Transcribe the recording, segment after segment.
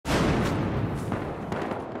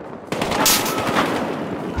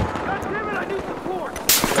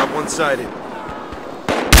One-sided.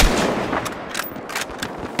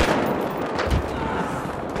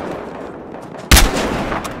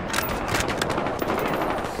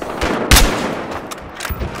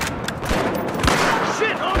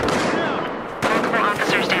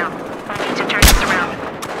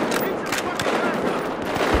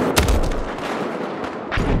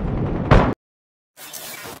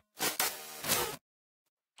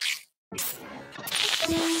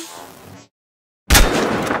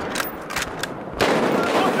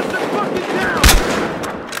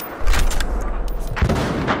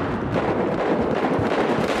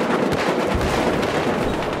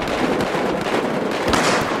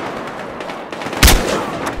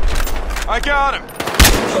 I got him!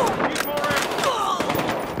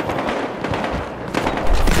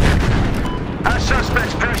 Our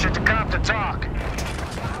suspect's pressured to cop the talk.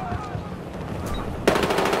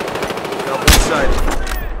 Got one-sided.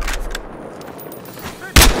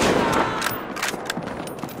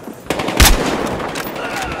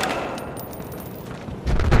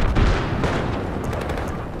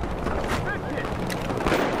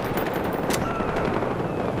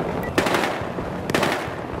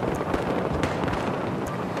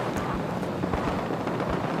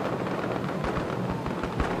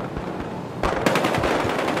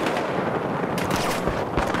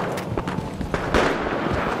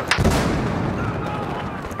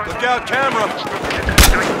 Look out, camera!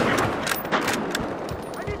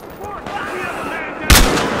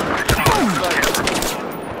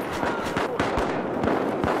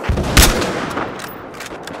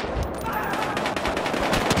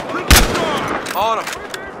 On him!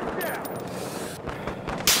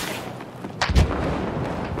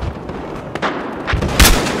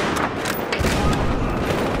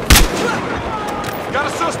 Got a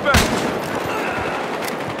suspect!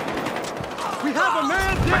 We have a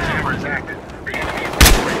man down!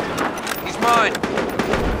 He's mine!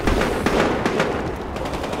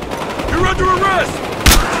 You're under arrest!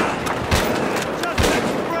 Suspect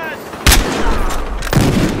suppressed!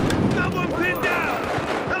 Got one pinned down!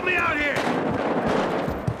 Help me out here!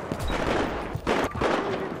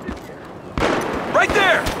 Right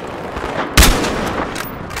there!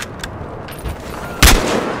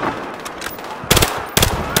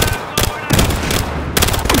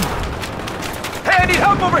 Hey, I need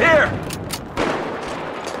help over here!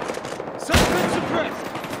 Suspect suppressed!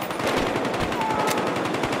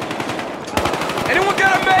 Anyone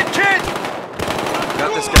got a med kit? Got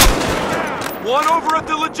this guy. One over at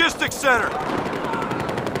the logistics center.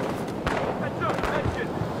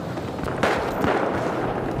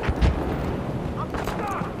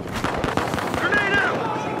 Grenade out!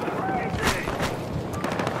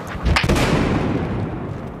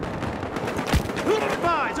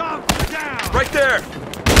 Spies, officer down! Right there!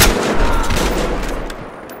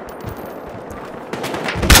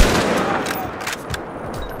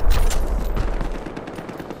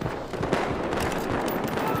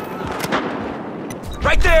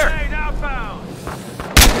 Right there! Grenade outbound!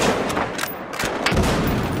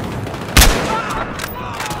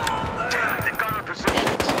 They've got our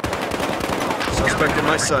positions. Suspect in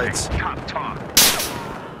my sights. Cop talk.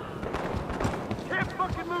 Can't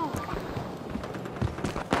fucking move!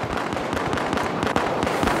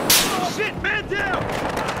 Shit, man down!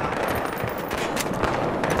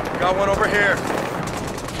 Got one over here.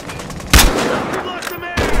 We lost a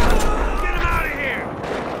man! Get him out of here!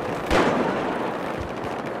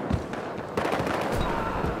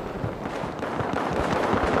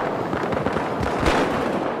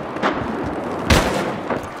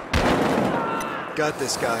 Got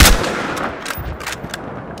this guy.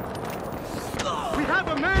 We have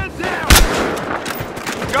a man down!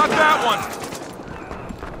 Got that one.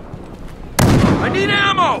 I need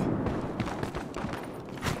ammo!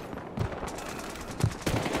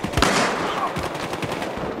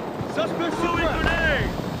 Suspect suppressed! Grenade!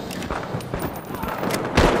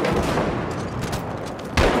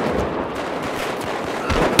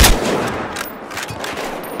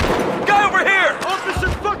 Guy over here! Officer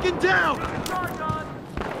fucking down!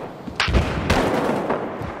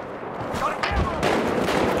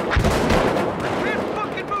 Can't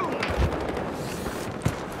fucking move!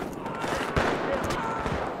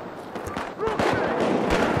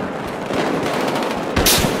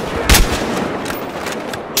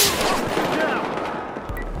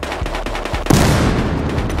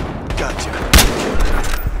 Gotcha.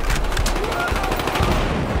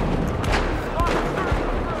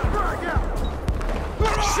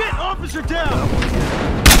 Shit, officer down!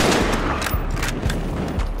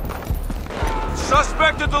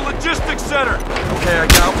 Suspect at the logistics center. Okay, I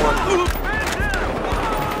got one.